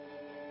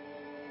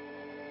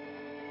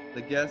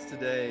The guest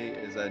today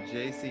is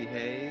JC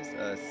Hayes,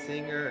 a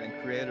singer and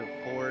creative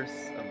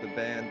force of the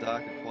band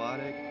Doc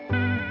Aquatic.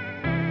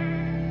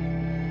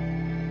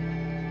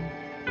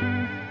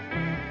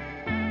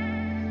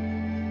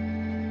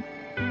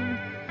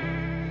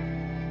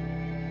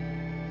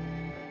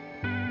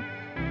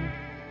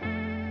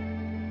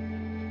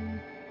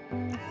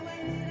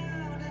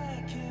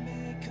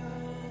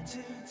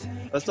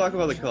 Let's talk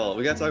about the cult.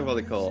 We got to talk about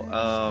the cult.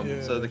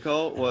 So the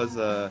cult was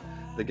the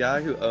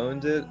guy who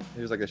owned it.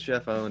 He was like a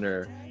chef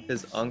owner.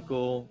 His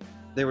uncle.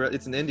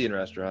 It's an Indian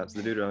restaurant. So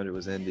the dude who owned it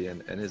was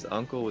Indian, and his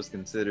uncle was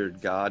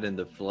considered God in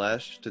the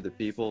flesh to the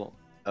people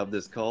of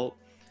this cult.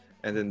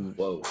 And then,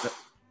 Whoa.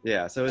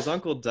 yeah. So his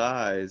uncle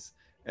dies,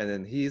 and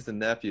then he's the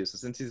nephew. So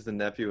since he's the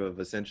nephew of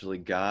essentially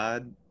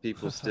God,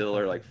 people still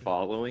are like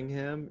following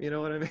him. You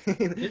know what I mean?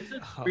 It's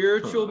a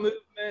spiritual movement.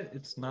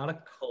 It's not a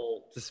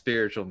cult. It's a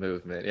spiritual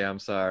movement. Yeah, I'm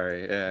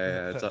sorry.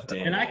 Yeah.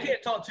 And I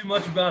can't talk too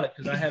much about it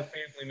because I have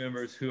family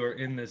members who are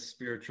in this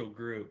spiritual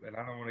group, and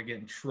I don't want to get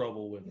in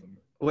trouble with them.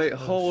 Wait,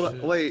 hold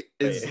on. Wait,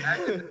 is Zach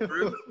in the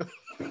group?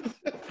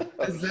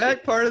 Is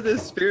Zach part of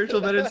this spiritual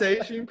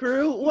meditation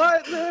crew?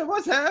 What, man?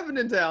 What's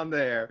happening down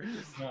there?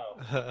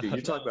 No. Dude,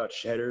 you talk about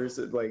cheddars,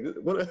 like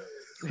what a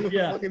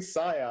Yeah. fucking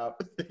psyop.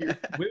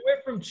 We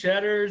went from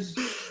cheddars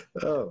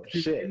Oh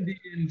to shit.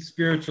 Indian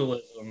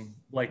spiritualism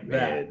like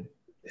Man.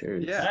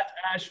 that. Yeah. That's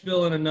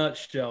Asheville in a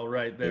nutshell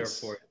right there It's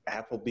for you.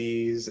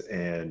 Applebee's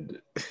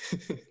and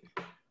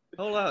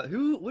Hold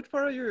on. Which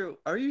part of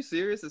are you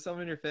serious that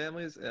someone in your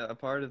family is a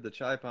part of the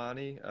Chai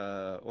Pani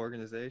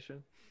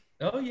organization?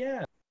 Oh,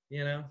 yeah.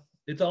 You know,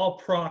 it's all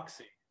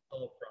proxy.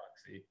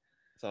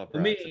 It's all For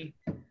me,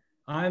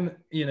 I'm,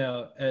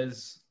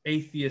 as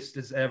atheist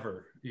as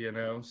ever,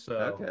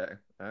 so Okay.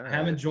 All right. I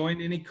haven't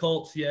joined any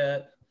cults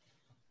yet.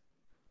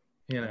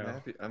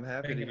 I'm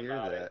happy to thinking hear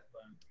about that. it,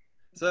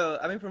 So,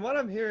 I mean, from what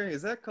I'm hearing,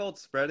 is that cult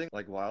spreading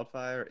like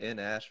wildfire in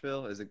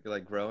Asheville? Is it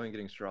like growing,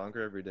 getting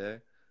stronger every day?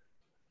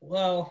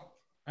 Well,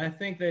 I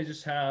think they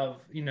just have,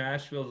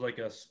 Asheville's like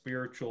a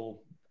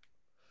spiritual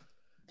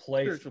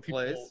place. Spiritual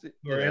place, People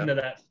who are into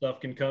that stuff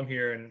can come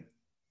here, and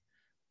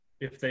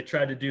if they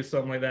tried to do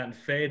something like that in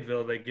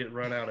Fayetteville, they get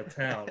run out of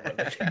town. But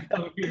they can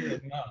come here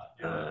and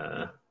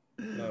not.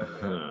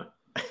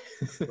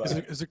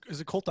 But- Is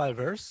it cult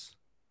diverse?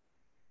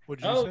 What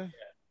did you Oh, say? yeah.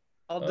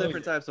 All Oh,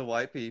 different types of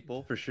white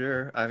people, for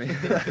sure. I mean,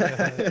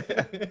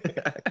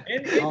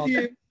 And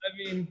Indian, I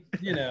mean,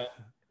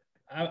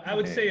 I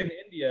would say in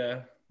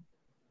India,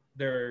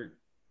 there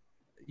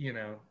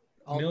are,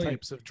 All millions.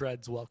 types of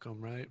dreads welcome,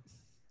 right?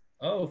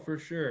 Oh, for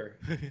sure.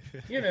 That's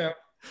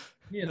cool.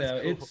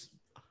 It's,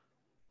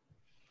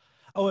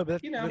 Oh, wait,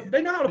 but they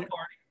know how to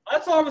party.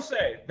 That's all I'm gonna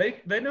say.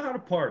 They know how to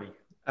party.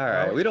 all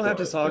right, we don't have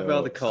to talk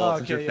about the cult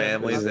since your Okay,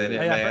 family's in it,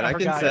 Yeah, man. I I can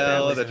forgot your tell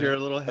family's that in you're it.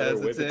 a little Better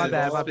whip it. hesitant My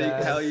bad, to my speak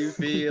bad. how you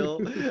feel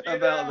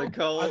about the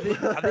cult.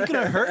 Are they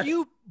gonna hurt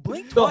you?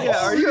 Blink No. twice.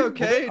 Yeah, are you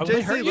okay? Are they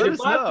JC, hurt let you? us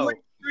know.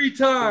 3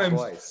 times.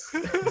 Twice.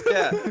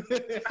 Yeah.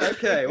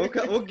 Okay,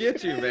 we'll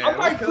get you, man. I'm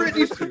like We'll come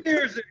Britney get you.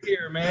 Spears in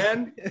here,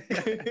 man.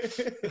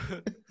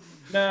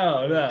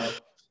 No.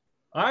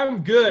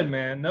 I'm good,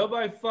 man.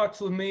 Nobody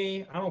fucks with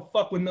me. I don't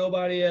fuck with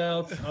nobody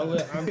else. I'm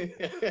my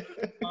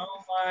own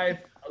life.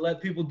 I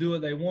let people do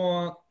what they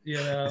want,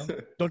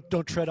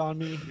 Don't tread on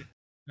me.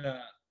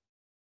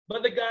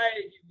 But the guy,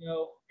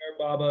 Air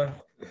Baba,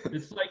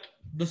 it's like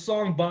the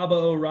song Baba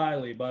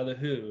O'Reilly by The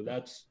Who.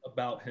 That's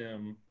about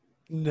him.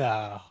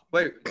 No.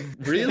 Wait,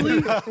 really?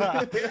 You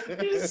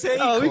just say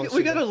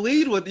We gotta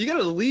lead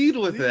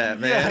with that,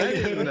 man. I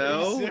didn't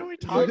know. See what we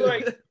So, talking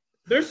like,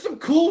 there's some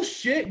cool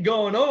shit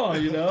going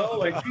on,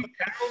 like Pete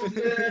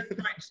Townsend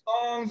writing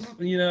songs,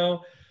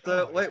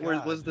 So Oh my wait,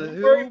 God. was the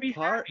Don't worry, be Who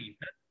part? happy.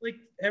 That's like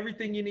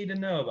everything you need to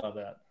know about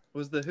that.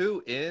 Was the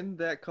Who in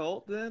that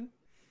cult then?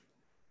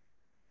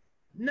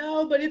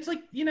 No, but it's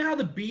like, how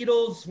the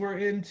Beatles were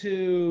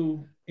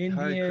into Hare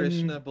Indian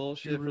Krishna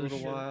bullshit for a little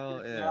Jerusalem while.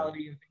 Yeah.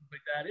 spirituality and things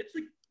like that. It's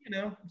like,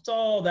 it's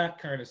all that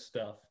kind of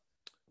stuff.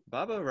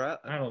 Baba Ra-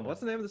 I don't know.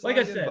 What's the name of the song? Like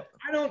I again? said,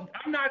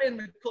 I'm not in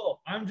the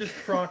cult. I'm just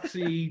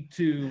proxy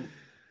to,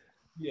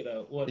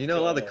 what. You know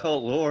a lot of the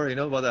cult lore. You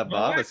know about that My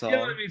Baba wife's song.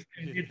 yelling at me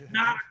saying, it's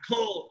not a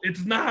cult.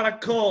 It's not a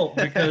cult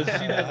because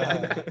she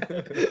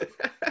doesn't.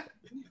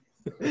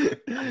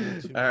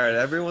 All right,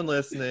 everyone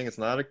listening, it's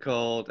not a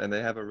cult, and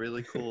they have a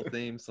really cool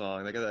theme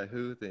song. They got that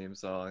Who theme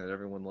song that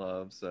everyone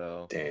loves.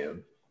 So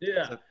Damn.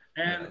 Yeah,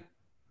 and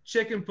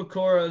chicken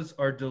pakoras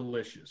are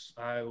delicious.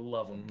 I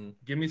love them. Mhm.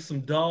 Give me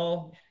some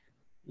dal,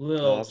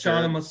 little Dall's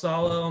chana good.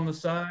 masala on the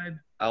side.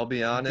 I'll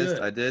be honest,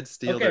 Good. I did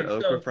steal Okay, their so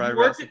okra fry you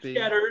worked recipe.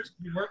 at Cheddar's,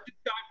 you worked at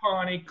Chai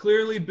Pani.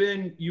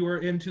 Clearly, you were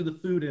into the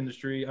food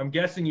industry. I'm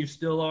guessing you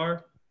still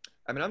are.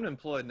 I mean, I'm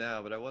employed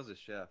now, but I was a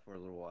chef for a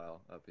little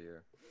while up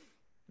here.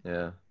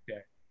 Yeah.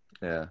 Okay.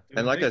 Yeah. It And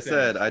would like I make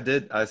said,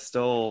 sense. I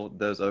stole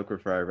those okra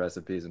fry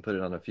recipes and put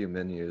it on a few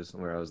menus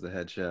where I was the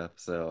head chef.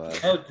 So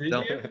Oh, did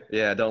don't, you?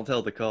 yeah, don't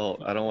tell the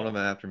cult. I don't want them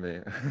after me.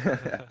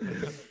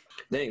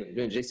 Dang,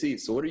 man, JC,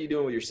 so what are you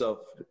doing with yourself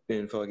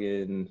in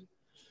fucking,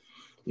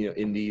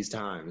 in these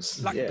times?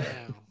 Lockdown.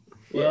 Yeah.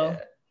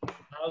 Well,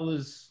 I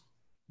was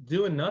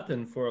doing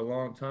nothing for a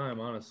long time,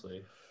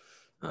 honestly.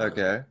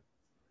 Okay.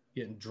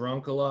 Getting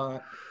drunk a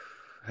lot.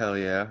 Hell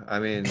yeah. I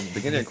mean,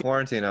 beginning of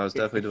quarantine, I was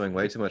definitely doing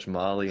way too much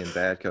Molly and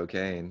bad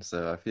cocaine.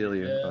 So I feel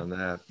you on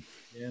that.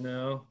 You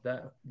know,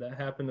 that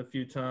happened a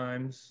few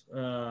times.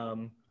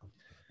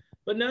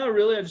 But now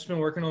really I've just been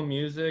working on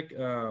music.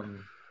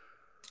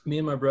 Me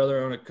and my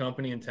brother own a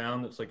company in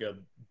town that's like a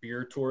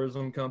beer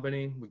tourism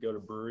company. We go to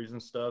breweries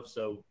and stuff.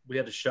 So we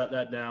had to shut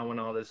that down when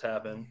all this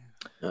happened.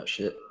 Oh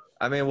shit.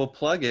 I mean, we'll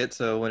plug it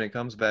so when it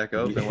comes back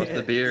open, once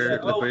the beer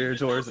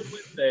tours.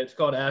 Wednesday. It's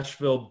called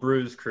Asheville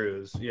Brews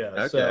Cruise. Yeah.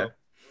 Okay. So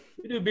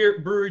we do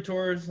brewery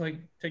tours, like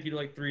take you to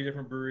like 3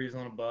 different breweries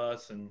on a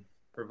bus and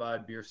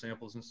provide beer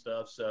samples and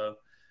stuff. So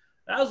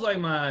that was like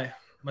my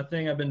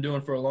thing I've been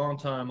doing for a long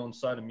time on the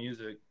side of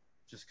music,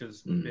 just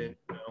because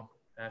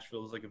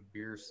Asheville is like a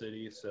beer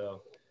city.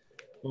 So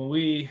when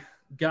we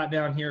got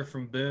down here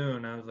from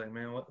Boone, I was like,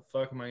 man, what the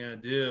fuck am I gonna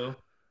do?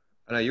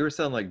 I know you were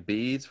selling like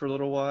beads for a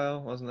little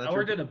while, wasn't that? I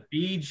worked at a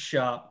bead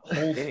shop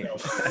wholesale.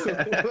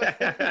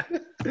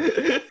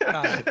 Damn.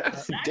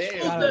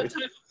 That type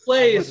of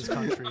place.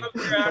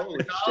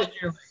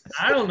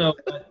 I don't know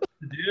what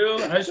to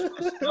do. I just want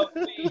to smoke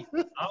weed.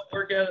 I'll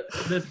work at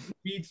this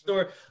bead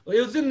store. It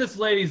was in this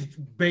lady's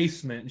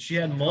basement, and she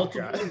had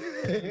multiple.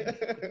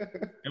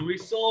 And we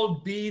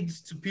sold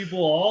beads to people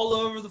all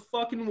over the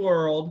fucking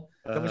world.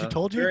 Is that what she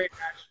told you? Very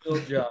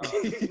Asheville job.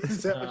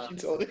 Is that what you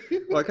told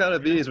you? What kind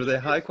of beads? Were they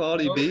high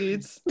quality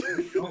beads?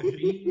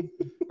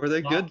 Were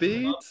they good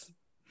beads?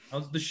 I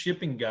was the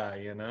shipping guy,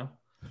 you know.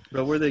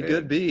 But were they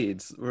good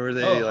beads? Were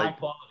they high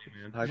quality,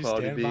 man? high Did you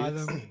quality stand by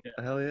beads? them?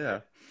 Hell yeah.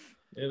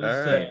 It was, All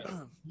right.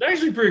 it's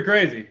actually pretty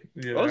crazy.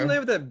 What was the name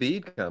of that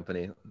bead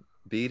company?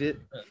 Beat It?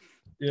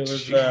 It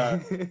was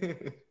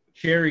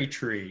Cherry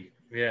Tree.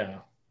 Yeah.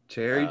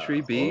 Cherry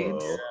Tree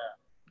Beads?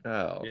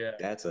 Oh. Yeah.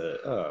 That's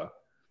a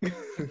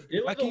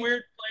It was a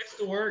weird place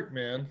to work,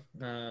 man.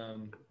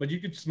 But you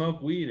could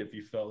smoke weed if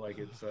you felt like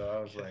it. So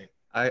I was like,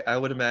 I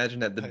would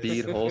imagine at the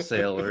bead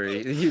wholesaler,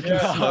 you can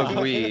smoke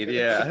weed.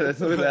 Yeah, that's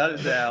without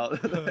a doubt.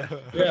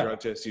 drug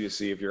test you to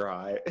see if you're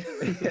high.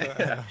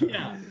 yeah.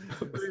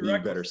 You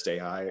better stay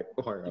high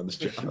while you're on this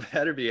job. You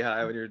better be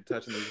high when you're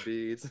touching these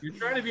beads. You're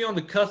trying to be on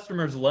the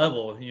customer's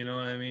level, you know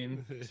what I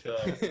mean? So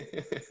you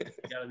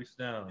gotta be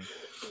stoned.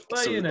 But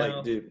So, you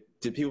know, like,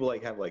 did people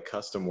like have like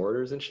custom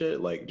orders and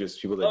shit? Like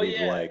just people that need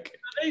to like.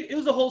 It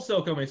was a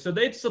wholesale company, so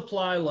they'd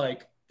supply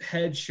like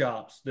head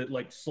shops that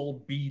like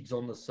sold beads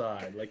on the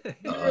side. Like there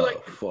were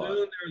like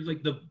there was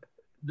like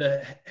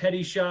the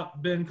heady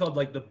shop been called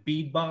like the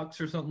Bead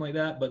Box or something like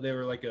that, but they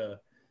were like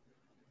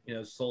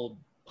sold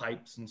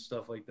pipes and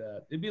stuff like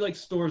that. It'd be like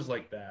stores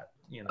like that,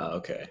 you know.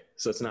 Okay,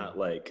 so it's not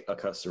like a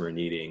customer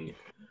needing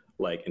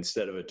like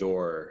instead of a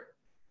door,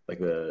 like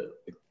the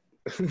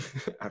I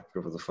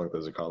forget what the fuck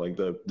those are called, like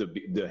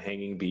the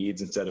hanging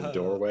beads instead of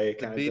doorway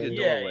kind of thing.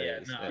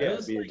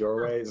 Doorways. Beaded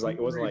doorways. Like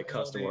it wasn't like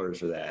custom orders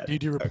for that. Do you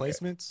do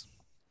replacements?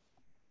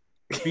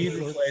 Bead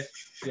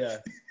replacements, yeah.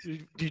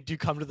 Do you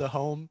come to the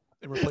home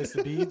and replace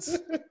the beads?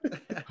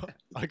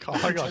 I call.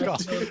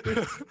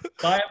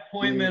 By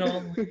appointment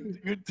only.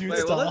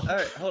 Wait, all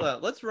right, hold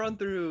on. Let's run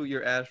through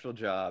your Asheville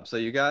job. So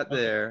you got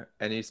there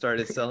and you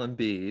started selling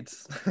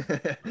beads.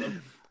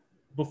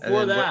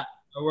 Before that,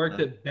 I worked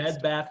at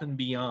Bed Bath &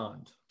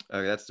 Beyond.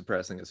 Okay, that's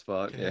depressing as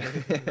fuck. Yeah.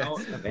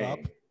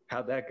 Dang.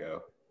 How'd that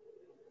go?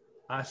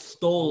 I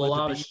stole a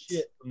lot of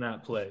shit from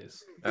that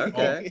place.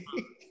 Okay.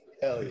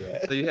 Hell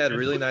yeah. So you had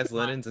really nice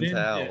linens and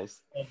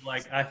towels. Of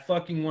like, I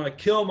fucking want to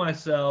kill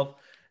myself,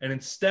 and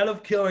instead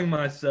of killing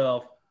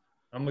myself,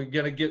 I'm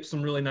gonna get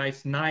some really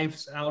nice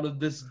knives out of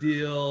this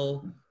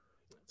deal,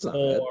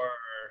 or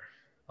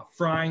a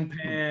frying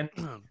pan.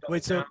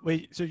 So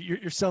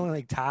you're selling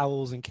like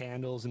towels and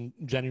candles and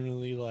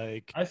generally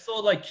like. I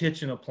sold like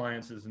kitchen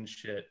appliances and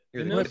shit.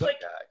 And it was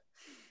like, guy.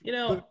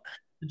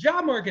 The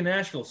job market in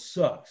Nashville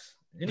sucks.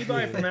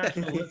 Anybody from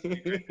Nashville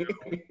listening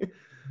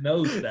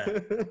knows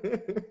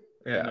that.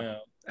 Yeah.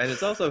 And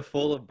it's also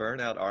full of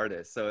burnout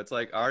artists. So it's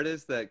like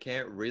artists that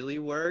can't really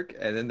work,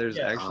 and then there's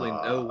actually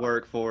no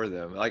work for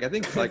them. Like I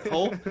think like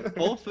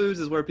Whole Foods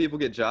is where people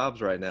get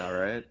jobs right now,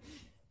 right?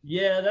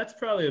 Yeah, that's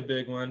probably a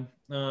big one.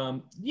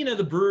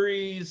 The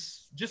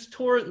breweries, just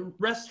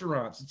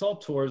restaurants. It's all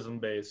tourism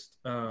based.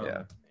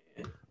 But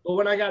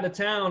when I got to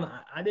town,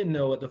 I didn't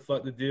know what the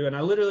fuck to do, and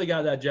I literally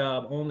got that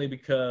job only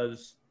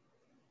because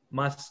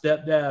my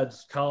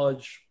stepdad's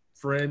college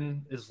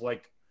friend is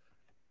like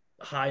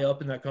high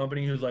up in that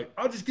company. He was like,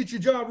 I'll just get you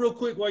a job real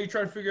quick while you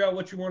try to figure out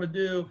what you want to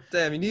do.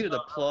 Damn, you needed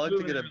a plug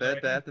to get a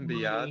Bed Bath &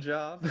 Beyond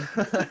job?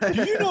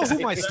 Do you know who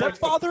my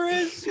stepfather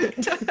is?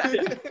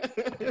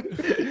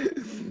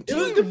 Do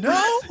you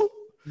know?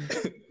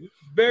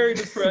 Very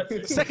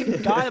depressing.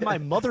 Second guy my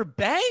mother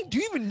banged? Do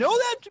you even know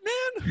that,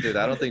 man? Dude,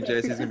 I don't think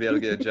JC's gonna be able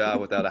to get a job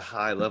without a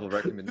high level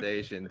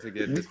recommendation to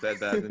get this Bed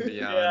Bath &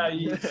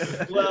 Beyond.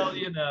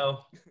 Yeah,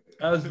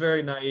 I was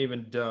very naive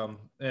and dumb.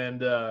 And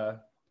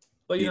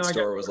but the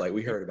store was like,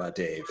 we heard about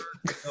Dave.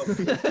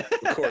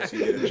 Of course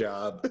you get a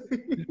job.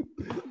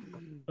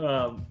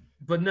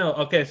 But no,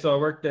 okay, so I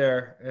worked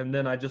there, and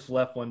then I just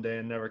left one day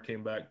and never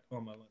came back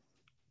on my lunch.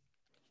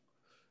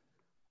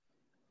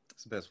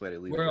 It's the best way to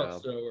leave Where a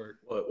else job. did I work?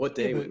 What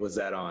day was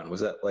that on?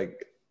 Was that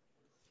like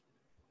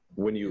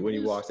when you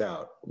walked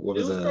out? What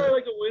was It was that? probably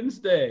like a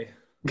Wednesday.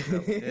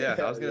 Yeah,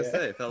 I was gonna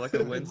say it felt like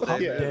a Wednesday.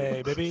 Hump Yeah.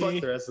 day, baby. Fuck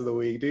the rest of the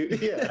week,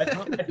 dude. Yeah. I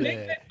think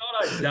they thought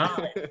I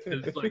died.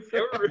 It's like they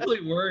were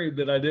really worried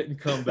that I didn't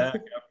come back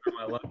after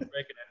my lunch break,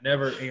 and I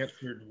never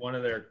answered one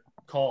of their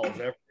calls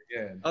ever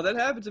again. Oh, that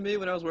happened to me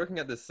when I was working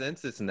at the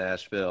census in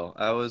Nashville.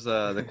 I was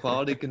the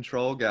quality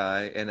control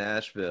guy in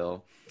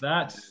Nashville.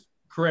 That's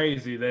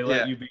crazy. They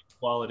let you be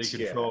quality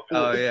control.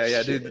 Oh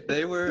yeah, dude.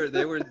 They were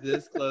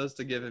this close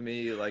to giving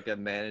me like a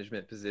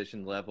management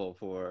position level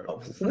for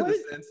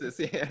the census.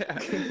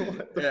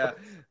 Yeah.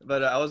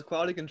 But I was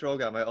quality control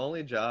guy. My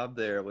only job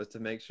there was to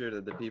make sure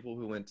that the people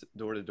who went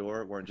door to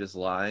door weren't just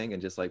lying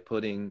and just like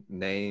putting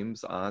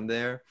names on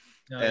there.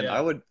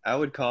 I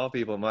would call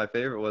people. My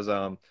favorite was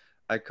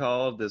I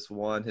called this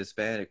one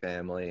Hispanic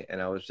family,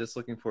 and I was just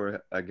looking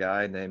for a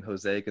guy named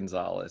Jose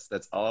Gonzalez.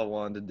 That's all I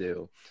wanted to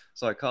do.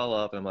 So I call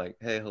up, and I'm like,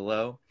 hey,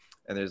 hello?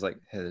 And there's like,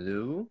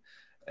 hello?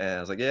 And I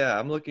was like, yeah,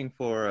 I'm looking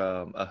for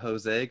a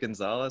Jose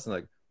Gonzalez. And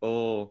like,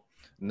 oh,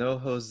 no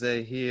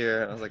Jose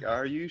here. I was like,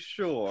 are you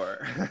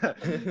sure?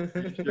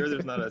 You sure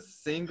there's not a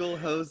single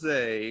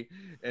Jose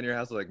in your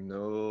house? Like,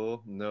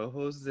 no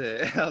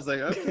Jose. I was like,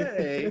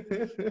 okay.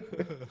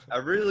 I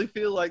really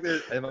feel like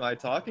am I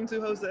talking to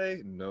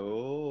Jose?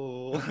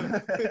 No.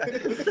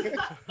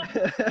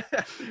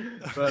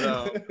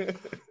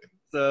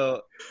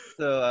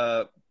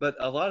 But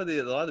a lot of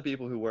the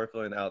people who were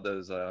filling out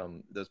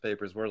those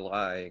papers were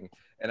lying,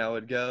 and I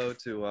would go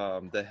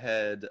to the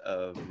head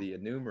of the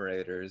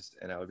enumerators,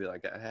 and I would be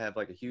like, I have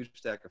like a huge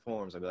stack of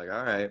forms. I'd be like,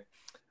 all right,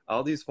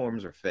 all these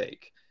forms are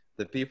fake.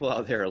 The people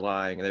out there are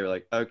lying, and they were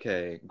like,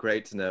 okay,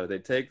 great to know. They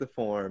take the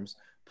forms,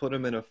 put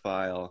them in a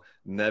file,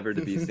 never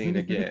to be seen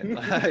again.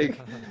 Like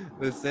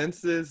the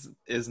census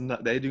is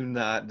not, they do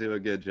not do a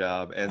good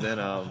job. And then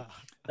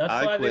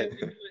that's why they do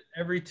it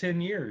every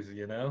 10 years,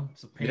 you know?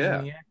 It's a pain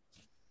in the ass.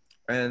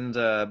 And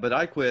but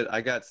I quit.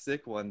 I got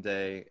sick one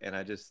day, and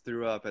I just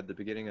threw up at the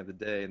beginning of the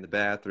day in the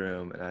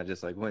bathroom, and I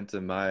just like went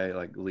to my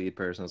like lead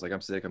person. I was like,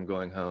 I'm sick, I'm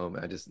going home.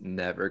 And I just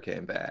never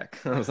came back.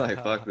 I was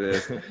like, fuck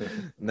this,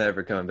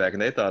 never coming back.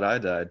 And they thought I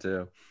died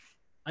too.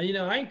 You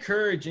know, I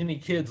encourage any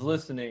kids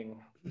listening,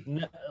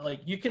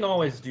 like you can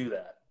always do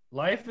that.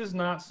 Life is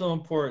not so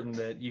important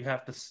that you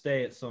have to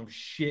stay at some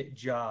shit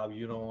job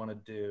you don't want to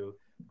do.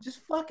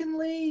 Just fucking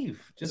leave.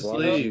 Just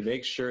leave.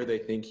 Make sure they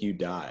think you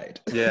died.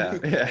 Yeah.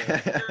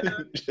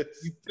 You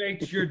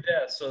faked your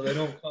death so they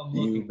don't come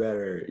looking. You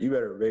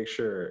better make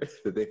sure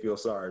that they feel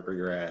sorry for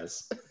your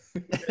ass.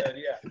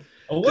 Yeah.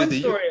 One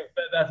story at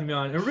Bed Bath &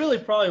 Beyond, and really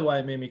probably why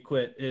it made me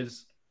quit,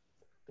 is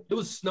it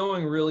was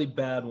snowing really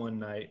bad one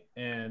night,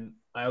 and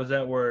I was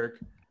at work,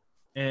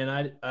 and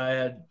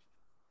I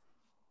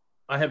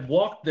had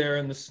walked there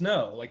in the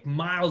snow, like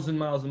miles and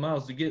miles and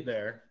miles to get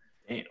there.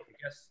 Damn.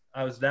 I guess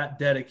I was that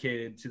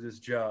dedicated to this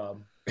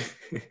job.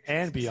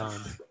 And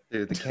beyond.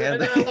 Dude, this guy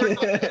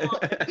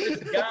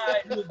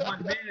who was my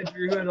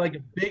manager, who had like a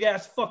big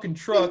ass fucking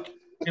truck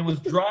and was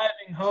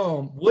driving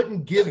home,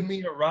 wouldn't give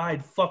me a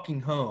ride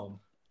fucking home.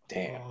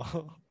 Damn.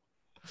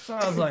 So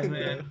I was like,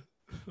 man,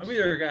 I'm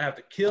either gonna have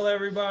to kill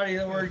everybody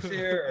that works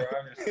here, or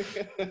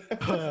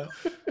I'm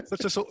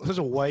just such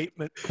a white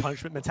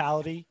punishment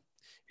mentality.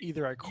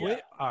 Either I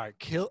quit or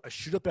I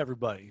shoot up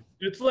everybody.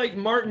 It's like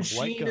Martin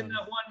Sheen in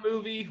that one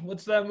movie.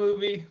 What's that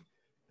movie?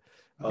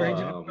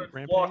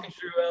 Walking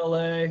through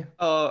LA.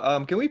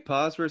 Oh, can we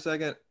pause for a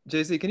second?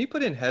 JC, can you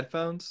put in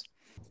headphones?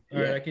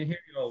 All right, I can hear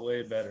you all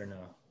way better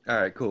now.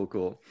 All right,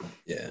 cool.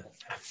 Yeah.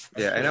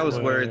 Yeah, and I was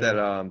worried that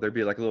there'd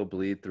be like a little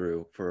bleed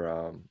through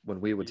for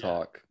when we would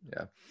talk.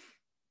 Yeah.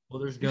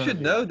 Well, you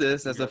should know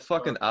this as a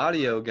fucking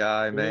audio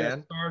guy,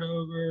 man. Start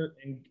over,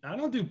 and I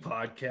don't do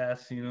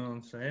podcasts. You know what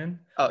I'm saying?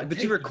 Oh,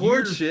 but you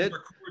record shit.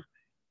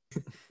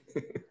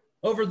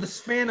 Over the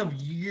span of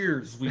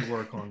years, we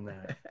work on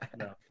that.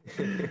 No.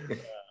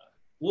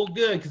 Well,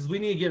 good, because we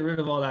need to get rid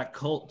of all that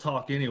cult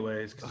talk,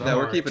 anyways. No,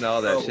 we're keeping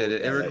all that shit.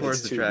 It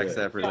records the track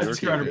separately. We're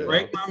trying to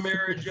break my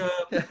marriage up.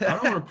 I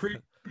don't want to pre.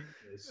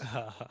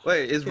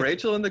 Wait, is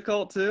Rachel in the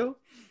cult too?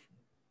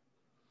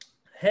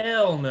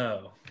 Hell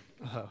no.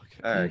 Okay.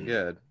 All right,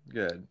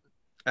 good.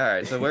 All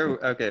right, so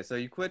so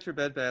you quit your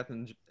Bed Bath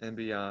and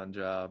Beyond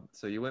job.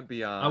 So you went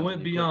beyond. I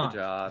went beyond. The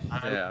job.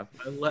 I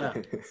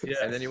left. Yes.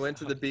 And then you went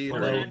to the beat.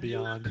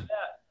 Beyond.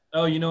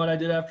 Oh, you know what I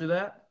did after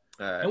that?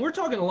 All right. And we're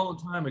talking a long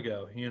time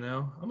ago, you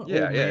know? I'm an old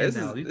man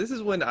now. This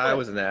is when I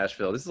was in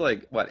Nashville. This is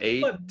like, what,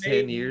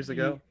 10 years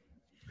ago?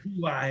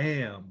 Who I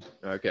am.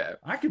 Okay.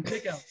 I can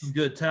pick out some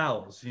good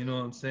towels, you know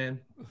what I'm saying?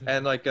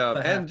 And like,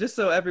 and just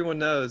so everyone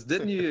knows,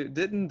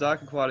 didn't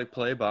Doc Aquatic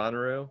play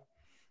Bonnaroo?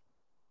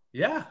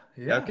 Yeah.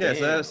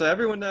 Okay, so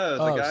everyone knows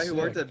the guy who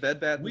worked at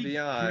Bed Bath &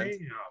 Beyond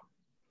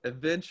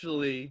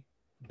eventually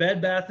Bed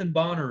Bath and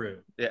Bonnaroo.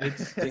 Yeah.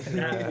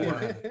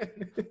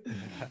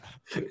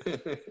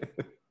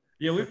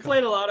 Yeah, we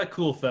played a lot of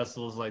cool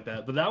festivals like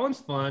that, but that one's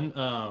fun.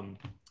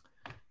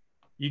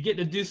 you get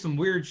to do some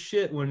weird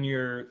shit when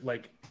you're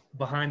like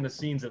behind the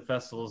scenes at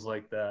festivals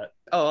like that.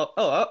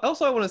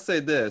 Also, I want to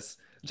say this.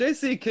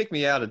 JC kicked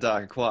me out of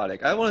Doc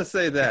Aquatic. I want to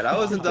say that. I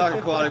was in Doc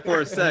Aquatic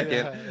for a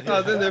second.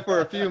 I was in there for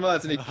a few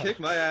months, and he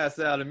kicked my ass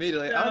out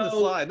immediately on the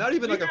slide. Not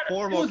even like a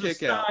formal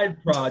kick out.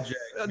 Side project.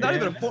 Not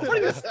even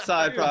a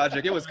side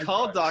project. It was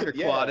called Doc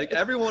Aquatic.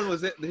 Everyone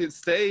who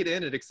stayed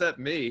in it except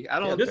me.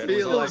 I don't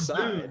feel like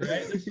Boone,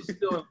 right? This was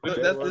still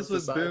this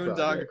was Boone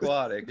Doc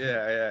Aquatic.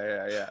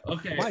 Yeah.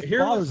 Okay. My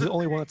father's the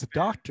only one that's a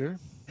doctor.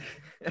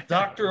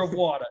 Doctor of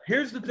water.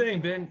 Here's the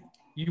thing, Ben.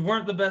 You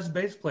weren't the best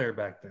bass player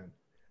back then.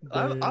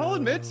 I'll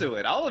admit to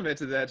it. I'll admit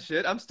to that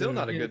shit. I'm still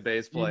not a good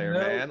bass player,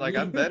 man. Like,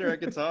 I'm better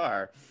at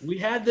guitar. We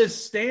had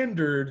this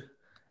standard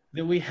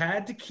that we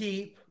had to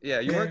keep. Yeah,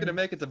 you weren't gonna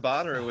make it to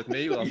Bonnaroo with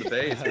me on the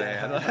bass,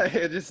 man.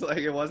 Like,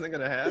 it wasn't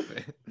gonna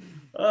happen.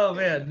 Oh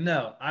man,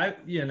 no. I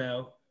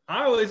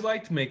always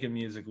liked making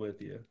music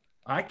with you.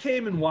 I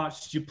came and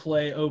watched you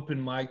play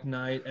open mic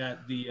night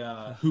at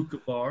the hookah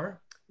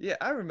bar. Yeah,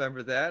 I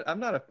remember that. I'm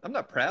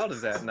not proud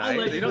of that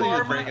night. You don't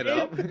even bring it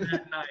up.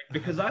 That night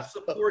because I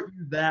support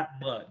you that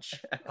much.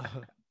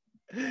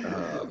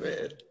 Oh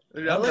man.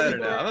 Dude, I'm better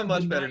now. I'm a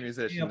much better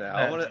musician now.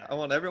 I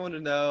want everyone to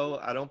know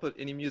I don't put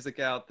any music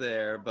out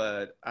there,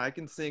 but I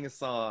can sing a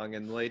song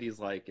and ladies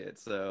like it.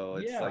 So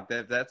it's like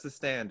that. That's the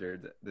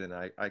standard. Then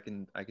I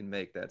can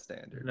make that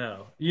standard.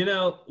 No,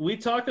 we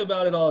talk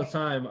about it all the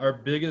time. Our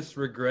biggest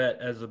regret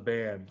as a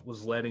band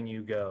was letting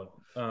you go.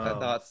 I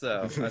thought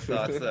so.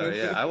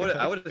 Yeah, I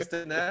would have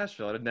stayed in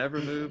Nashville. I'd have never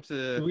moved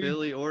to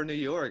Philly or New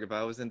York if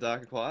I was in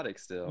Doc Aquatic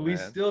still. We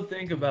still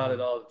think about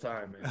it all the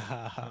time,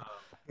 man.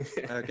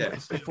 Okay.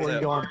 Before you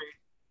go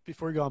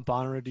on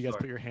Bonnaroo, do you guys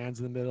put your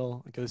hands in the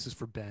middle? Okay, this is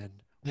for Ben.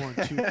 1,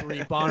 2, 3,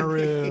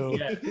 Bonnaroo.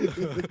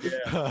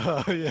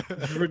 Yeah.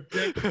 It's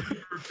ridiculous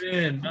for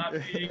Ben not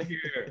being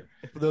here.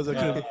 For those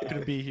that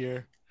couldn't be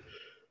here.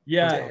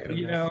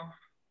 Yeah,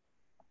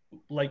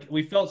 like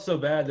we felt so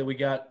bad that we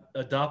got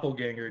a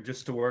doppelganger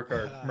just to work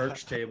our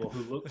merch table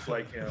who looks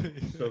like him,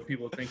 so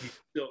people think he's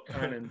still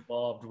kind of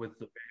involved with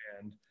the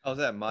band. Oh, is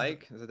that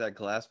Mike? Is it that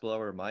glass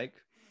blower Mike?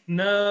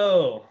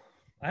 No,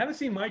 I haven't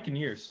seen Mike in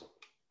years.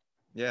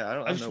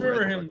 Yeah, I just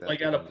remember him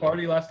like at a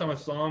party last time I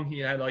saw him. He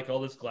had like all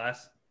this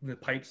glass, the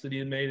pipes that he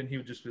had made, and he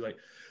would just be like,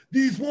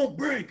 "These won't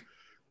break."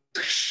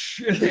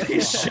 And then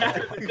he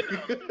shattered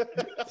it.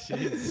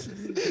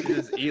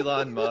 Just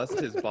Elon Musk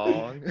his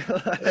bong.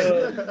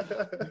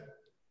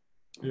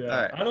 Yeah,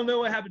 right. I don't know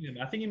what happened to him.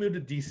 I think he moved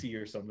to DC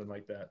or something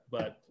like that.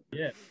 But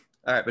yeah.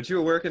 All right, but you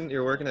were working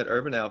at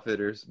Urban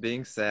Outfitters,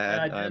 being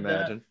sad. I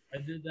imagine. I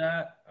did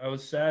that. I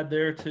was sad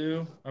there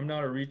too. I'm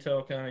not a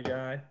retail kind of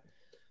guy.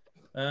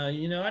 I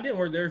didn't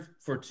work there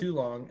for too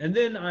long, and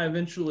then I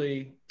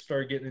eventually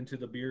started getting into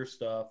the beer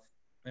stuff,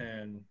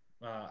 and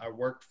I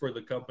worked for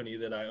the company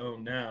that I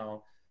own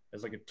now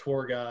as like a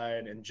tour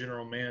guide and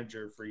general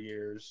manager for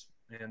years,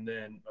 and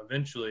then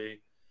eventually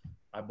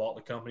I bought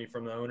the company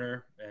from the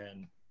owner,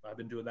 and I've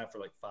been doing that for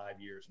like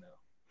 5 years now.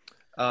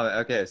 Oh,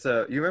 okay.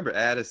 So you remember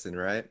Addison,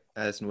 right?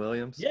 Addison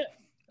Williams? Yeah.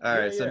 All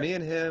right. So me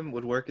and him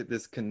would work at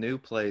this canoe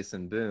place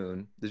in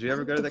Boone. Did you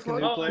ever go to that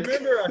canoe place? I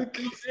remember I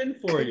filled in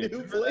for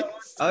you.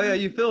 Oh yeah,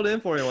 you filled in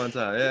for me one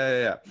time.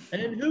 Yeah.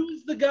 And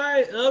who's the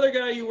other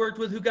guy you worked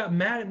with who got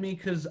mad at me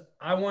because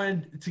I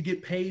wanted to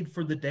get paid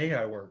for the day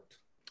I worked,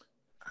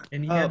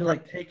 and he had to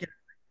like take it.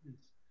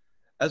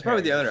 I was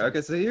probably the owner.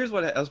 Okay, so here's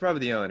what I was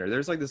probably the owner.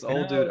 There's like this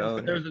old dude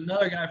owner. There was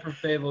another guy from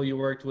Fayetteville you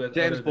worked with.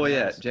 James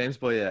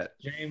Boyette.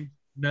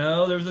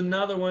 No, there's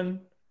another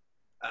one.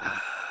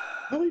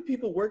 How many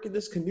people work in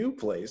this canoe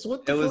place?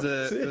 What the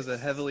it was a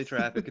heavily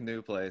trafficked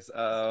canoe place.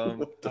 I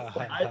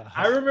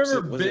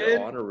remember was Ben.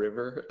 it on a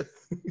river?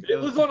 It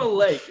was on a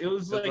lake. It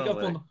was like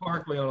up on the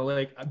parkway on a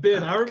lake.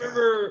 Ben, I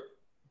remember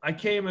I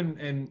came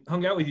and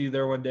hung out with you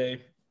there one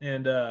day,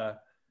 and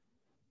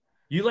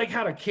you like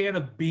had a can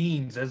of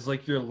beans as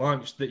like your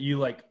lunch that you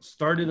like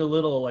started a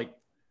little like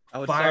I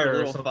would start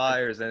little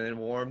fires and then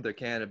warm the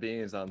can of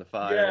beans on the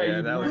fire.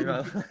 Yeah, that would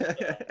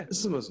This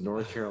is the most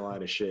North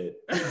Carolina shit.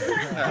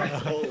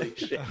 Holy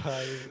shit.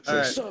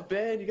 What's up,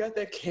 Ben? You got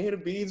that can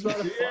of beans by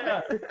the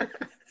fire?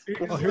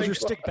 Well, here's your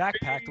stick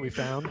backpack that we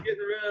found.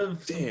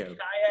 Damn.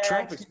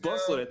 Traffic's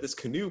bustling at this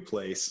canoe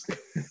place.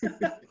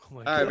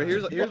 All right, but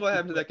here's what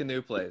happened to that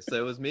canoe place. So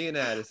it was me and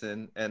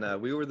Addison, and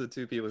we were the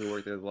two people who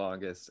worked there the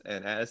longest.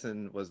 And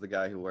Addison was the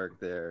guy who worked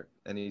there,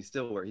 and he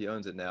still works. He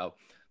owns it now.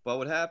 But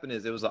what happened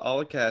is it was an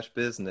all-cash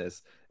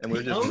business, and we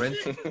were just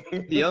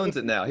renting. He owns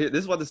it now. This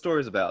is what the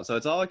story is about. So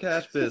it's all a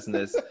cash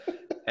business,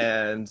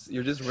 and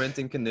you're just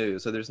renting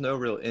canoes. So there's no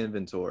real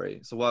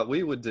inventory. So what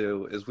we would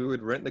do is we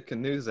would rent the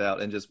canoes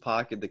out and just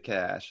pocket the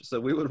cash.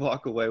 So we would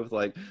walk away with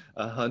like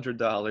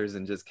 $100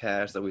 in just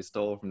cash that we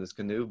stole from this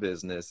canoe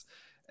business,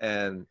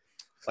 and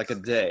like a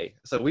day.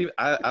 So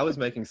I was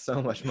making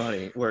so much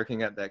money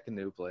working at that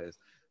canoe place.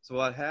 So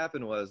what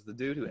happened was the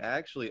dude who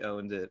actually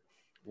owned it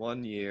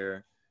one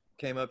year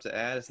came up to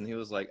Addison. He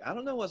was like, I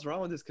don't know what's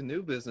wrong with this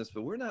canoe business,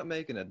 but we're not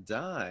making a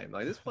dime.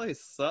 Like, this place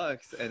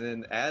sucks. And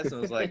then Addison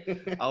was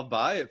like, I'll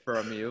buy it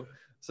from you,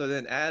 So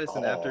then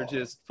Addison, after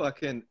just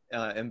fucking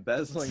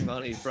embezzling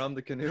money from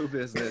the canoe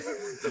business,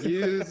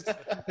 used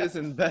his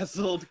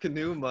embezzled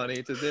canoe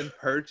money to then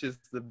purchase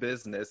the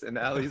business, and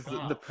now he's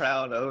the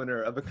proud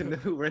owner of a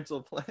canoe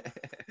rental plan.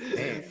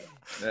 Damn.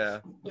 Yeah.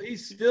 But he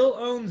still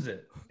owns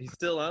it. He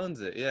still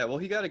owns it. Yeah. Well,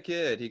 he got a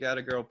kid. He got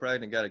a girl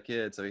pregnant, got a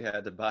kid, so he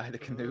had to buy the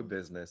canoe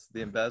business.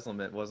 The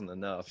embezzlement wasn't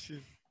enough.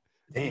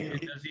 Damn.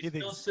 Does he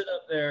still sit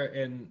up there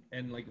and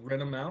like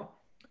rent them out?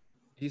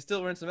 He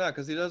still rents them out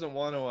because he doesn't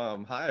want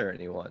to hire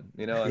anyone.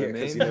 You know what I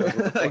mean? He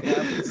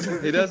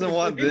he doesn't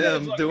want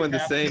them like doing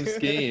the same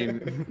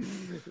scheme.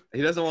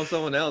 He doesn't want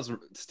someone else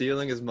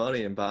stealing his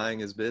money and buying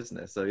his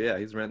business. So yeah,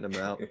 he's renting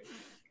them out.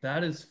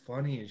 That is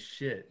funny as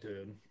shit,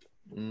 dude.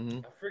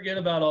 Mm-hmm. I forget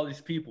about all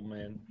these people,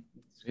 man.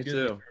 Me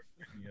too.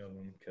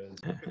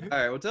 All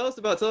right, well, tell us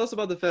about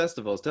the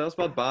festivals. Tell us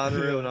about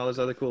Bonnaroo and all those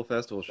other cool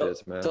festival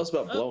shits, man. Tell us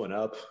about blowing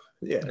up.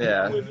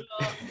 Yeah.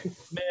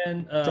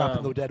 Man,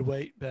 dropping the dead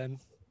weight, Ben.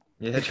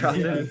 Yeah,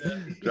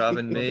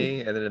 dropping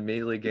me, and then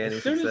immediately gaining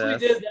success. As soon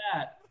as we did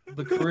that,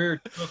 the career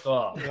took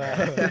off.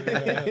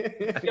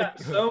 I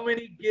got so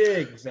many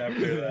gigs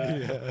after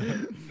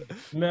that.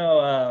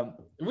 No,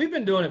 we've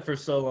been doing it for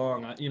so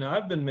long.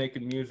 I've been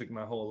making music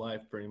my whole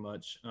life, pretty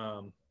much.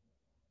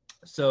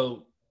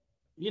 So,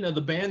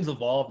 the band's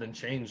evolved and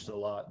changed a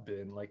lot.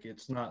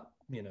 It's not,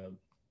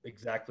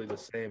 exactly the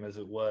same as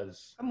it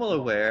was. I'm well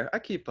aware. I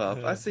keep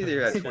up. I see that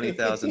you're at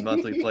 20,000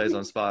 monthly plays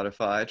on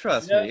Spotify.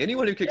 Trust me.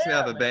 Anyone who kicks me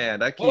out of a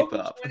band, I keep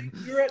up.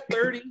 You're at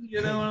 30,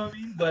 you know what I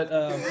mean? But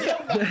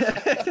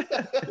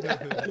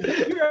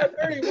you're at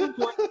 31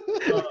 point.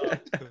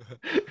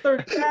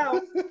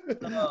 30,000.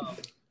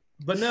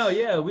 But no,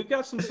 yeah, we've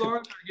got some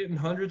songs that are getting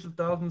hundreds of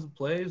thousands of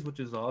plays, which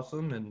is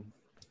awesome. And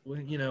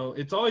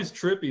it's always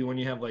trippy when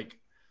you have like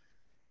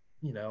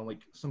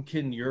some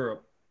kid in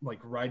Europe like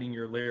writing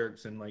your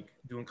lyrics and like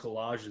doing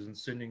collages and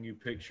sending you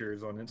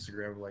pictures on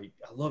Instagram like,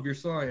 I love your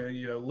song,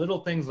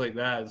 little things like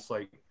that. It's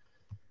like,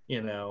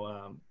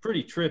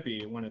 pretty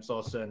trippy when it's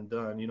all said and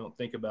done. You don't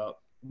think about,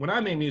 when I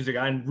make music,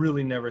 I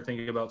really never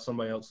think about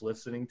somebody else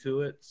listening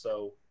to it.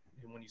 So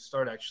when you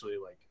start actually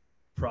like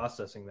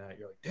processing that,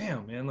 you're like,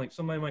 damn, man, like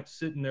somebody might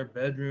sit in their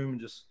bedroom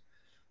and just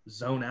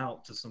zone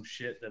out to some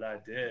shit that I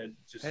did.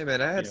 Hey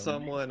man, I had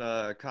someone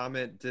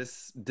comment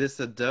diss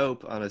a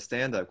dope on a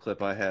stand-up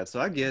clip I had, so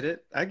I get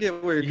it. I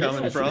get where you're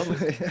coming from.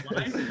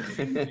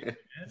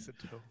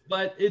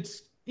 But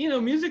it's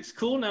music's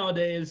cool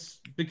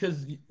nowadays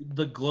because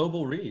the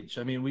global reach.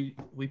 I mean,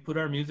 we put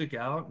our music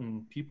out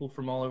and people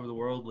from all over the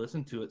world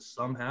listen to it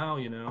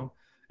somehow.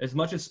 As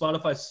much as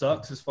Spotify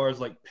sucks as far as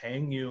like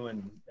paying you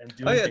and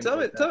doing. Oh yeah, tell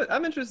me.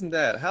 I'm interested in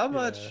that. How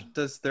much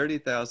does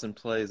 30,000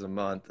 plays a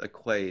month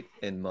equate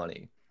in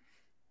money?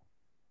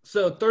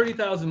 So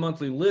 30,000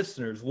 monthly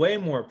listeners, way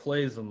more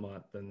plays a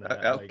month than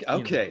that.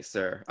 Okay,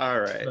 sir. All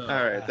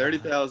right.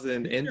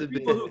 30,000 individual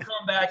people who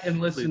come back and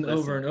listen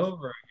over and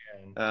over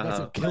again. That's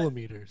in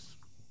kilometers.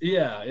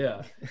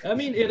 Yeah. I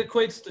mean, it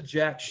equates to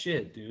jack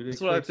shit, dude.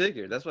 That's what I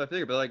figured.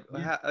 But like,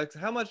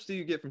 how much do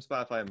you get from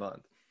Spotify a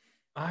month?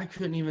 I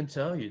couldn't even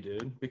tell you,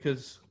 dude,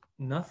 because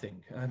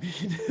nothing. I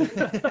mean,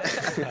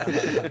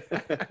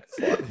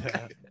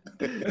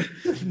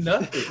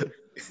 nothing.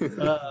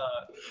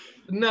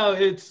 No,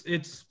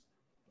 it's.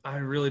 I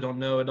really don't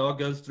know. It all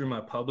goes through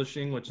my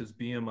publishing, which is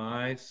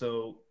BMI.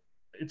 So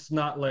it's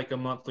not like a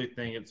monthly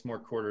thing. It's more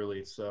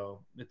quarterly. So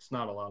it's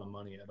not a lot of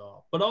money at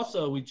all. But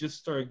also, we just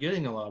started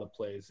getting a lot of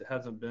plays. It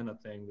hasn't been a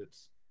thing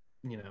that's,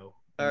 been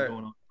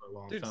going on for a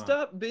long time. Dude,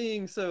 stop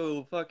being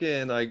so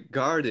fucking like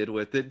guarded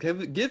with it. Give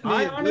me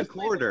a good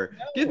quarter.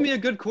 Give me a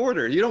good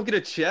quarter. You don't get a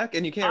check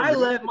and you can't. I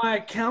let my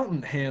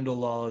accountant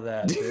handle all of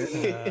that.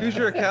 Who's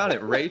your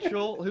accountant?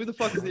 Rachel? Who the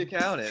fuck is the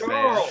accountant,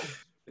 Charles.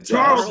 man?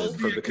 Charles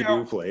from the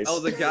canoe place. Oh,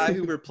 the guy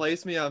who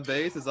replaced me on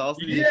bass is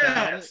also the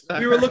accountant?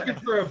 We were looking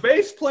for a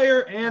bass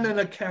player and an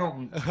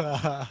accountant.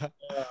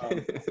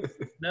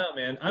 No,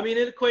 man. I mean,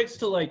 it equates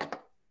to like,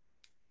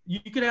 you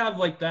could have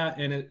like that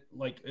and it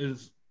like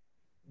is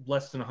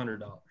less than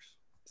 $100.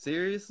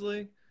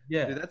 Seriously?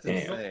 Yeah. Dude, that's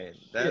insane.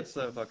 That's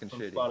so fucking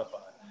shitty.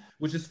 Spotify,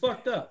 which is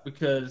fucked up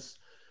because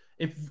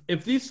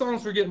if these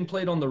songs were getting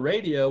played on the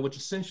radio, which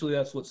essentially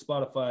that's what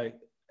Spotify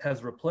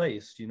has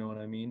replaced, you know what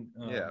I mean?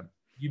 Yeah.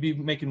 You'd be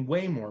making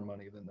way more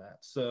money than that.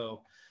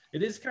 So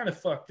it is kind of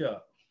fucked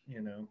up,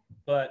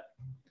 but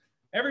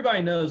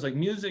everybody knows like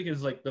music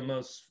is like the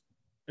most,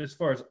 as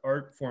far as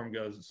art form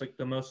goes, it's like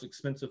the most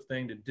expensive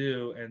thing to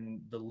do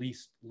and the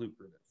least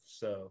lucrative.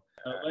 So,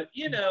 but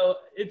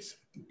it's,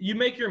 you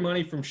make your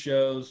money from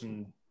shows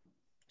and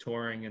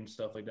touring and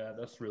stuff like that.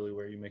 That's really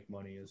where you make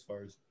money as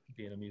far as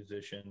being a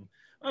musician.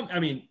 I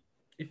mean,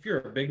 if you're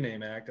a big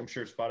name act, I'm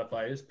sure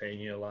Spotify is paying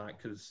you a lot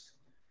because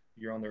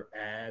you're on their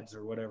ads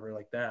or whatever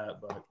like that.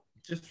 But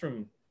just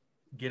from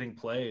getting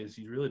plays,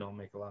 you really don't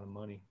make a lot of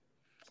money.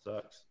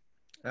 Sucks.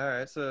 All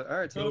right.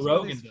 So, Joe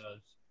Rogan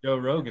does. Joe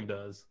Rogan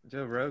does.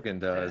 Joe Rogan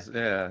does.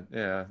 Yeah.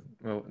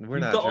 Well, we're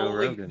He's not the Joe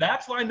only, Rogan.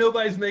 That's why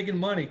nobody's making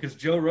money, because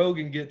Joe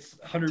Rogan gets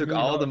 $100 Took million.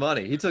 all the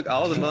money. He took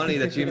all the money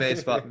that you made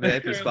for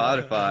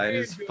Spotify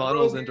and just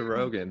funnels into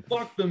Rogan.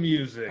 Fuck the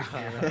music.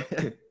 You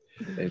know?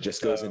 It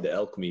just goes into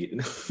elk meat.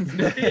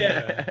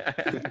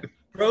 Yeah.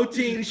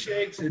 Protein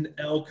shakes and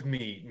elk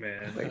meat,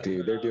 man. Like,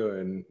 dude,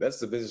 that's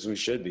the business we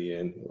should be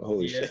in.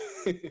 Holy shit.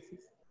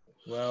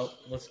 Well,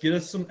 let's get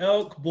us some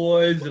elk,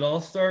 boys. It all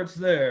starts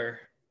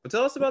there. But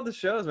tell us about the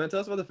shows, man. Tell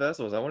us about the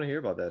festivals. I want to hear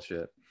about that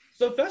shit.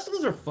 So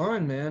festivals are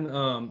fun, man.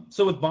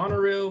 So with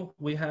Bonnaroo,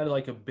 we had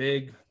like a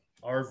big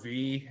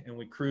RV and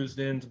we cruised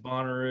into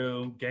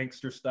Bonnaroo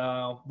gangster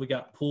style. We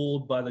got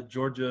pulled by the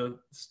Georgia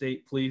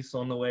State Police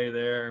on the way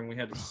there, and we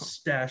had to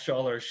stash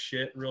all our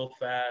shit real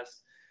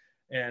fast.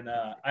 And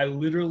I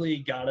literally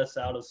got us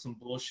out of some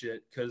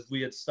bullshit because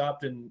we had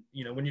stopped in,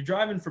 when you're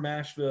driving from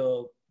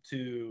Asheville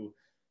to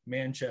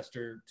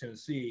Manchester,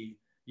 Tennessee,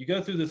 you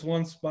go through this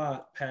one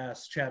spot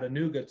past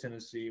Chattanooga,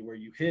 Tennessee, where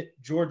you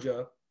hit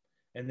Georgia,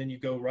 and then you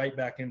go right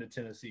back into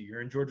Tennessee.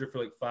 You're in Georgia for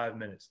like 5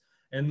 minutes.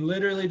 And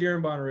literally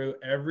during Bonnaroo,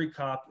 every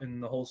cop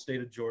in the whole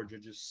state of Georgia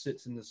just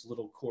sits in this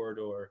little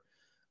corridor,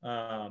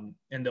 and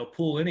they'll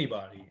pull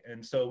anybody.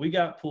 And so we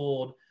got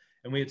pulled,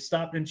 and we had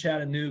stopped in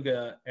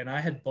Chattanooga, and I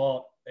had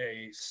bought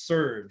a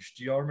Surge.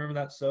 Do y'all remember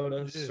that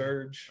soda?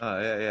 Surge. Oh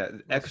yeah.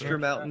 Extra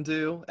Mountain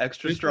Dew,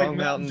 extra strong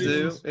Mountain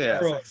Dew. Yeah.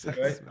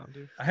 Right?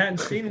 I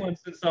hadn't seen one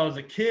since I was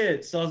a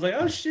kid, so I was like,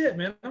 "Oh shit,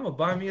 man! I'm gonna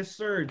buy me a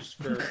Surge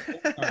for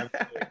full time."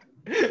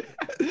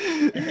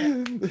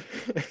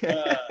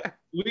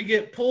 We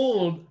get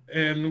pulled,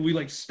 and we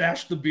like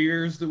stash the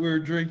beers that we were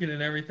drinking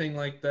and everything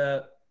like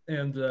that,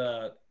 and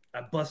I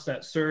bust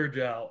that Surge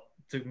out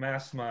to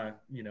mask my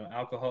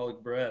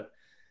alcoholic breath.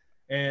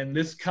 And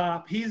this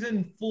cop, he's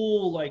in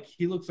full, like,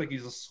 he looks like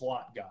he's a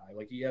SWAT guy.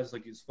 Like, he has,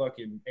 like, his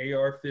fucking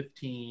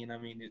AR-15. I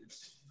mean,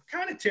 it's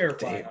kind of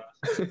terrifying.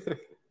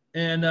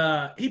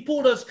 And he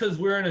pulled us because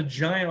we're in a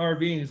giant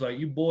RV. And he's like,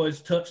 you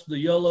boys touched the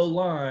yellow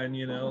line,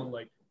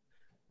 Like,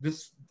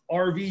 this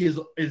RV is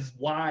as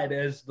wide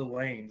as the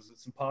lanes.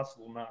 It's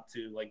impossible not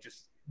to, like,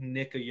 just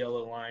nick a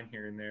yellow line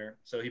here and there.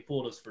 So he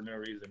pulled us for no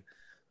reason.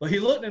 But he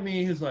looked at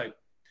me. He's like,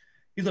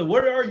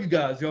 where are you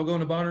guys? Y'all going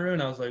to Bonnaroo?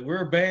 And I was like,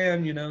 we're a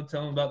band,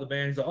 tell him about the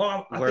band. He's like, oh, I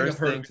think I've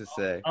heard of it.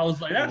 Say. I was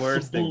like, that's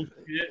worst some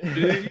bullshit,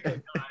 dude.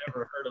 You've not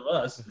ever heard of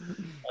us.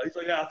 He's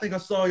like, yeah, I think I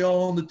saw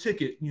y'all on the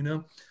ticket,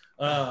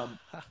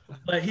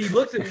 But he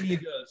looks at me and he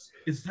goes,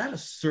 is that a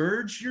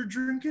Surge you're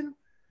drinking?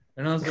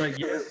 And I was like,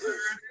 yes, sir,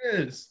 it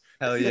is.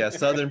 Hell yeah,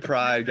 Southern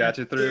pride got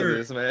you through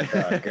this, man.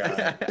 Oh,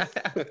 God.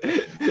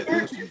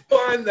 Where'd you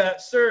find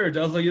that Surge?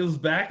 I was like, it was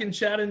back in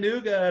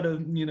Chattanooga at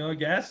a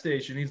gas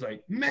station. He's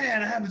like,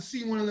 man, I haven't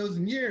seen one of those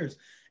in years.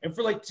 And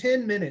for like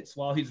 10 minutes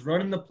while he's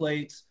running the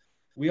plates,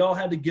 we all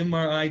had to give him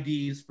our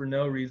IDs for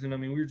no reason. I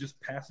mean, we were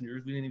just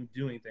passengers. We didn't even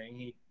do anything.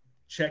 He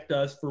checked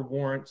us for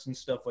warrants and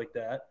stuff like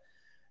that.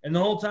 And the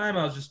whole time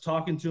I was just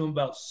talking to him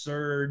about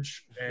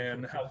Surge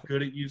and how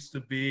good it used to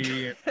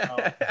be and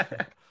how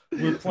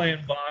we're playing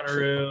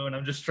Bonnaroo, and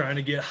I'm just trying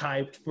to get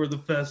hyped for the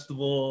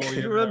festival.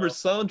 You remember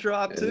Sun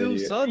Drop too?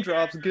 Sun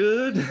Drop's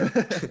good.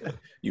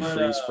 You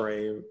freeze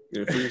frame.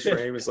 Your freeze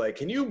frame is like,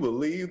 can you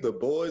believe the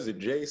boys at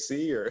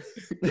JC or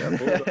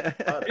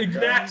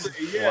exactly?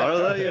 Yeah. What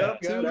are they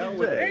up to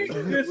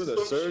with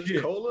a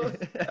Surge Cola?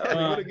 How are you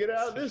gonna get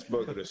out of this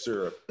bucket of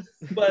syrup?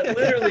 But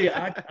literally,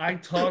 I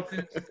talked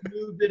and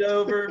smoothed it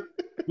over.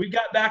 We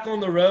got back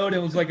on the road, and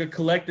it was like a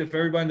collective.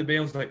 Everybody in the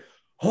band was like,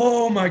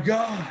 "Oh my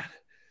god,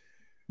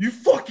 you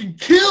fucking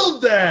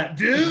killed that,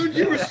 dude!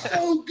 You were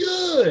so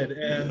good!"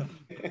 And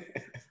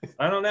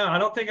I don't know. I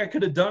don't think I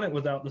could have done it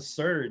without the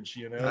Surge,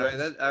 All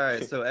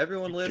right. So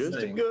everyone listening,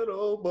 just a good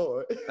old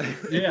boy.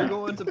 If you're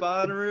going to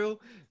Bonnaroo,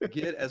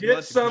 get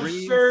much some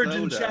green Surge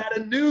soda. in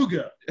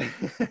Chattanooga.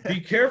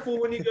 Be careful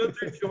when you go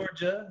through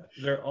Georgia.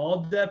 They're all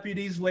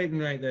deputies waiting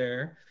right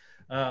there.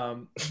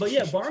 But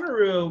yeah,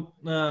 Bonnaroo.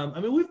 I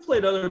mean, we've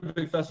played other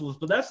big festivals,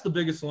 but that's the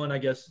biggest one, I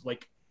guess,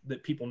 like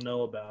that people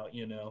know about.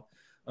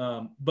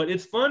 But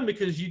it's fun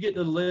because you get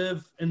to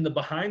live in the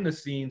behind the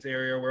scenes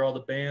area where all the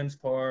bands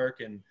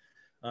park, and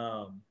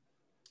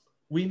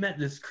we met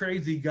this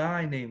crazy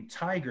guy named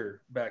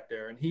Tiger back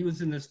there, and he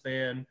was in this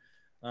band.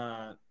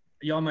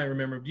 Y'all might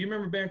remember. Do you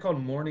remember a band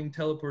called Morning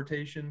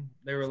Teleportation?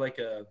 They were like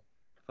a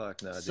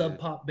sub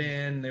pop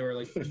band. They were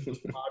like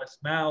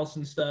Modest Mouse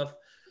and stuff.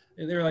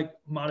 And they were like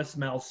Modest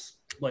Mouse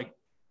like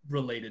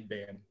related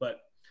band. But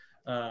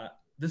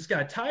this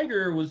guy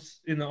Tiger was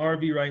in the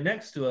RV right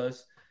next to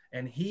us,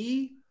 and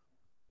he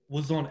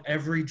was on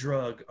every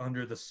drug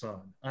under the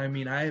sun. I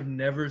mean, I have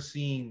never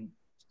seen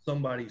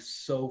somebody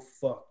so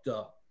fucked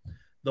up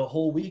the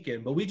whole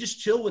weekend. But we just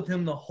chilled with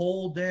him the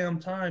whole damn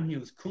time. He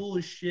was cool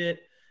as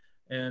shit.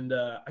 And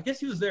I guess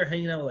he was there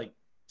hanging out with, like,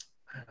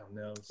 I don't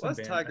know. What's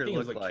band. Tiger I think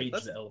look it was like?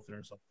 Cage the Elephant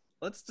or something.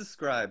 Let's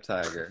describe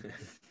Tiger.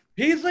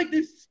 He's like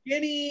this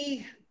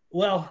skinny,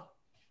 well,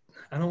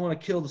 I don't want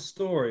to kill the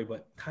story,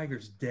 but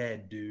Tiger's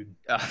dead, dude.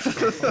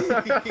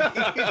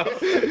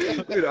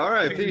 Dude,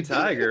 R.I.P.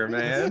 Tiger,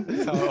 man.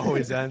 That's how it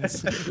always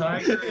ends.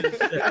 Tiger is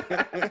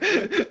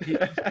dead. He's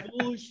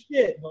cool as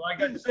shit, but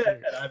like I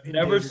said, I've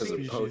never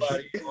seen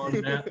somebody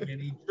on that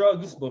many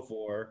drugs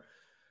before.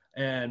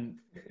 And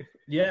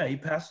yeah, he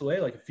passed away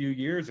like a few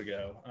years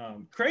ago.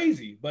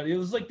 Crazy, but it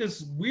was like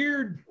this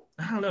weird,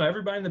 I don't know,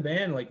 everybody in the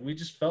band, like we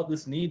just felt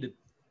this need to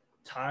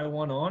tie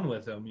one on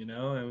with him, you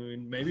know? I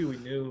mean, maybe we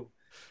knew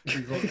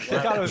he was on the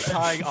I thought it was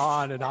tying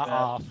on and not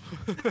off.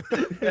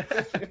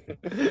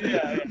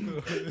 Yeah.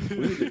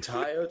 We need to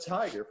tie a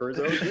tiger for his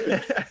own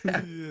good.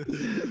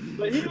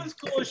 But he was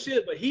cool as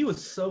shit, but he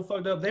was so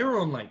fucked up. They were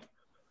on like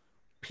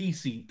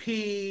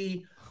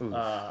PCP.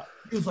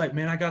 He was like,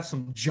 man, I got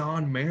some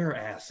John Mayer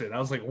acid. I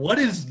was like, what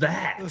is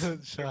that?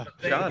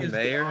 John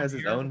Mayer has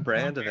his own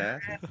brand of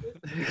acid.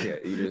 Yeah,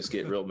 you just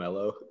get real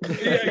mellow.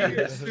 Yeah, you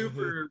get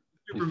super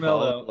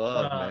mellow.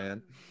 Love,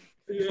 man.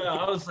 Yeah,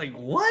 I was like,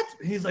 what?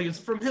 He's like, it's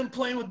from him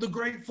playing with the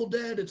Grateful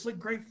Dead. It's like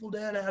Grateful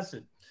Dead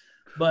acid.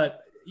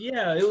 But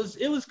yeah, it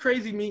was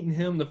crazy meeting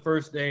him the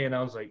first day, and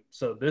I was like,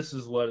 so this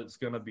is what it's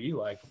gonna be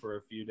like for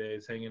a few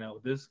days hanging out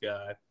with this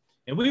guy.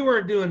 And we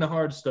weren't doing the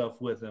hard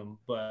stuff with him,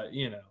 but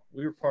you know,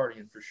 we were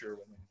partying for sure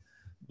with him.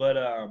 But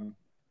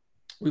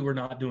we were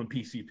not doing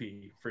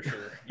PCP for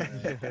sure.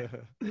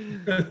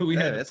 You know?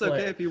 It's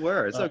okay if you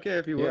were. It's okay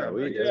if you were.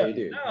 We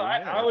do. No,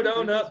 I would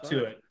own up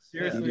to it.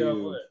 Seriously, I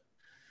would.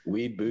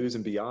 Weed, booze,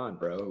 and beyond,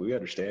 bro. We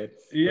understand.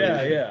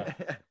 Yeah.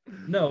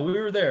 No, we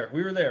were there.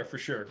 We were there for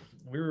sure.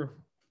 We were,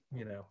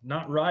 you know,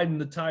 not riding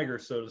the tiger,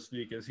 so to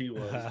speak, as he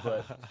was,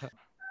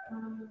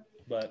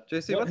 but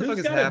JC, what the fuck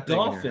is happening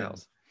in your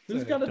house?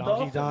 Who's got a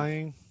dolphin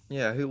dying?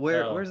 Yeah,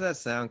 where's that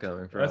sound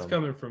coming from? That's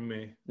coming from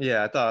me.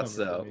 Yeah, I thought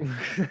so.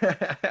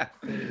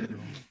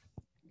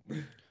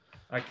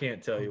 I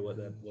can't tell you what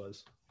that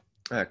was.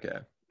 Okay.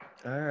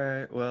 All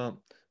right.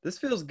 Well, this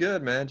feels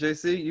good, man.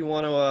 JC, you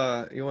want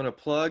to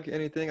plug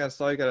anything? I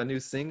saw you got a new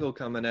single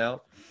coming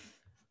out.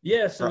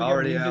 Yeah, so we got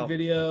a music out.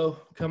 video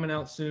coming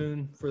out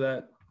soon for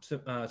that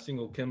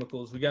single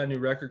Chemicals. We got a new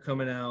record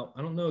coming out.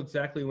 I don't know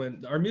exactly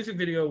when. Our music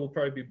video will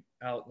probably be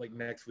out like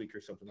next week or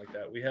something like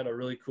that. We had a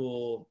really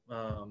cool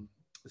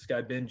this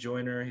guy Ben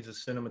Joyner, he's a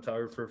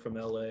cinematographer from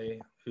LA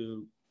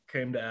who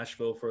came to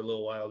Asheville for a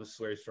little while. This is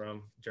where he's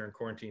from during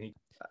quarantine.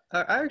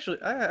 I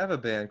have a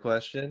band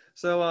question.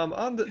 So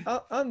on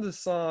the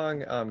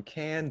song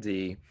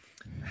Candy,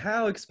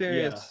 how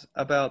experienced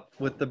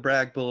with the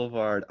Bragg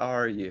Boulevard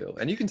are you?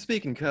 And you can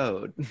speak in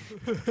code.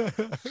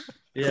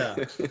 Yeah.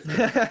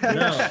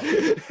 No.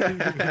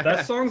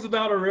 That song's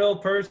about a real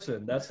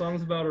person. I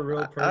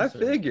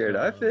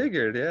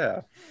figured,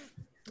 yeah.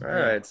 All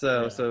right,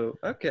 so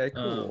okay,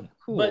 cool.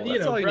 But you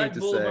That's know, all you Bragg need to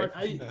Boulevard,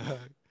 say.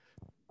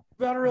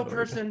 About a real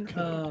person.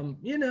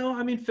 You know,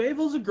 I mean,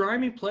 Fayetteville's a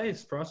grimy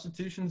place.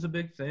 Prostitution's a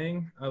big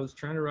thing. I was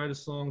trying to write a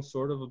song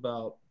sort of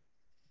about,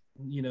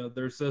 you know,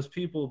 there's those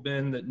people,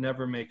 Ben, that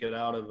never make it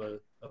out of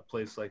a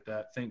place like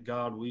that. Thank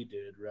God we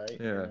did, right?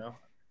 Yeah. You know?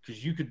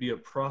 Because you could be a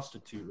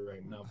prostitute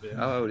right now, Ben.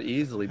 I would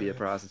easily be a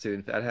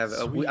prostitute. I'd have.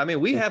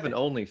 We have an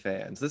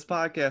OnlyFans. This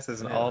podcast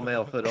is an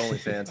all-male foot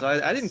OnlyFans, so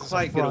I didn't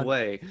quite get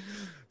away.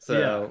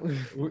 So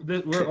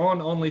we're on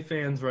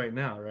OnlyFans right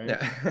now, right?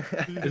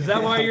 Yeah. Is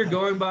that why you're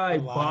going by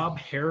Bob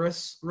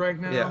Harris right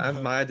now? Yeah,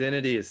 my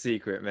identity is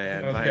secret,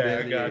 man. Okay, my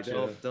identity, I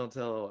gotcha. Don't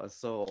tell a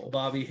soul.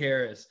 Bobby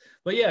Harris.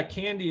 But yeah,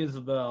 Candy is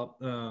about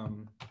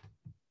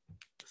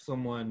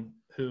someone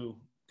who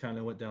kind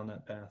of went down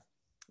that path.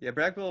 Yeah,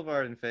 Bragg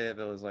Boulevard in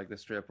Fayetteville is like the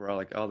strip where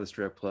all the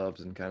strip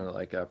clubs and kind of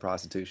like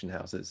prostitution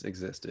houses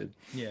existed.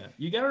 Yeah,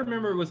 you got to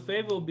remember with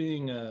Fayetteville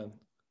being a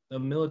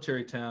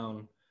military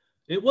town,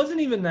 it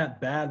wasn't even that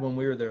bad when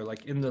we were there.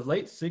 Like in the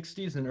late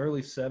 60s and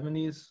early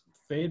 70s,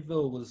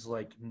 Fayetteville was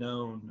like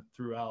known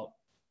throughout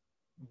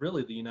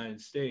really the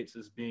United States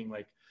as being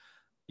like,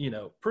 you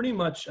know, pretty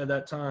much at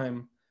that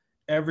time,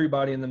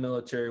 everybody in the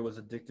military was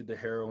addicted to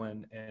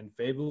heroin, and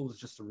Fayetteville was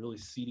just a really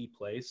seedy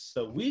place.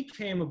 So we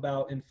came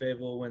about in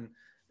Fayetteville when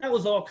that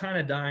was all kind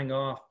of dying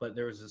off, but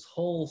there was this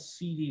whole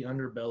seedy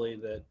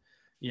underbelly that,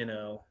 you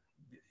know,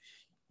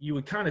 you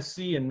would kind of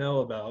see and know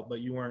about, but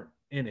you weren't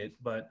in it.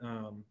 But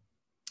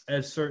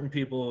as certain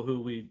people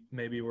who we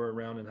maybe were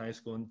around in high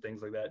school and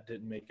things like that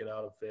didn't make it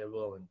out of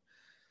Fayetteville, and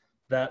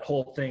that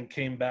whole thing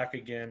came back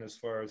again as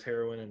far as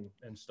heroin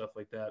and stuff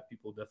like that,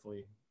 people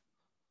definitely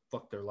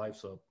fucked their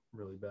lives up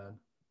really bad.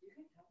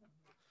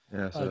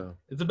 Yeah, so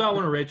it's about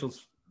one of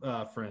Rachel's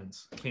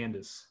friends,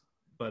 Candace,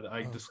 but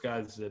I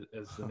disguised it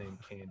as the name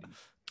Candy.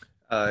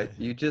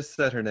 You just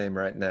said her name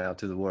right now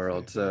to the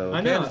world, so I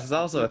know. Candace is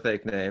also a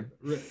fake name.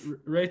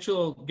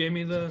 Rachel gave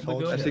me the go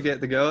I ahead. should get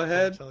the go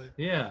ahead.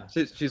 Yeah.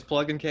 She's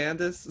plugging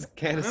Candace.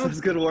 Candace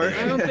does good work.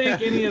 I don't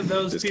think any of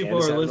those Does people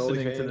Candace are have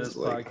listening to OnlyFans? this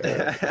Like,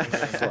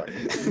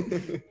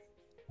 podcast.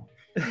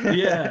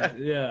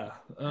 Yeah.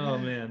 Oh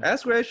man.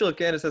 Ask Rachel if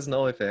Candace has an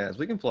OnlyFans.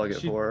 We can plug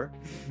it for her.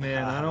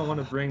 Man, I don't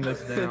want to bring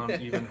this down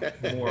even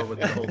more with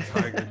the whole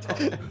tiger talk.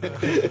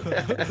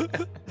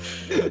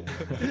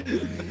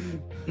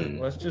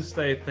 Let's just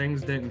say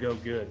things didn't go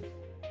good.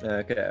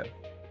 Okay.